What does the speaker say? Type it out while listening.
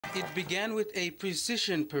It began with a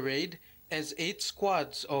precision parade as 8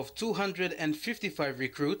 squads of 255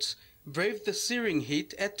 recruits braved the searing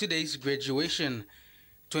heat at today's graduation.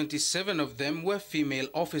 27 of them were female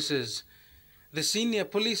officers. The senior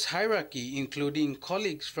police hierarchy, including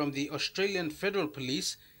colleagues from the Australian Federal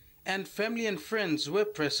Police and family and friends, were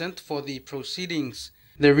present for the proceedings.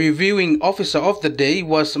 The reviewing officer of the day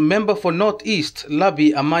was Member for North East,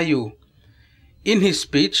 Labi Amayu. In his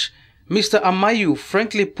speech, Mr. Amayu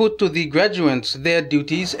frankly put to the graduates their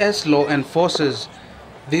duties as law enforcers.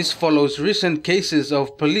 This follows recent cases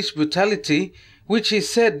of police brutality, which he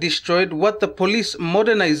said destroyed what the police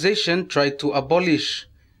modernization tried to abolish.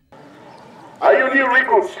 Are you new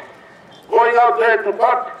recruits going out there to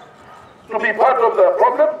be part of the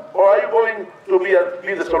problem, or are you going to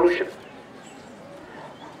be the solution?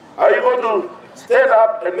 Are you going to stand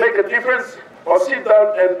up and make a difference, or sit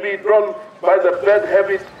down and be drawn by the bad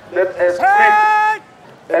habit that has stripped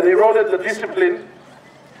and eroded the discipline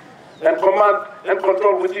and command and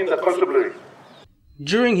control within the constabulary?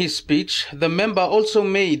 During his speech, the member also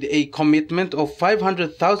made a commitment of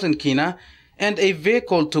 500,000 kina and a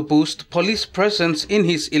vehicle to boost police presence in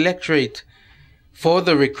his electorate. For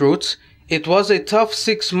the recruits, it was a tough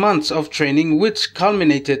 6 months of training which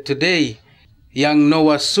culminated today. Young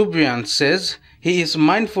Noah Subrian says he is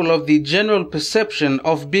mindful of the general perception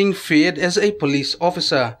of being feared as a police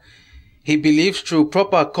officer. He believes through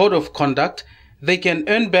proper code of conduct, they can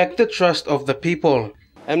earn back the trust of the people.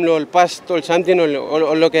 I'm past told something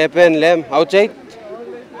all happen outside.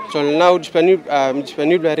 So now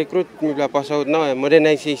disponible recruit me pass out now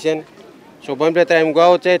modernization. So when time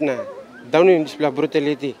go outside now, down in this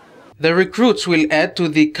brutality. The recruits will add to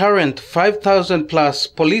the current 5,000 plus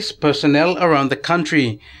police personnel around the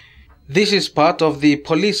country. This is part of the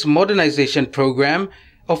police modernization program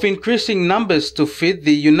of increasing numbers to fit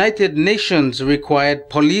the United Nations required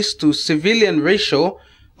police to civilian ratio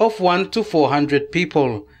of 1 to 400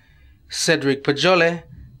 people. Cedric Pajole,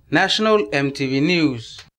 National MTV News.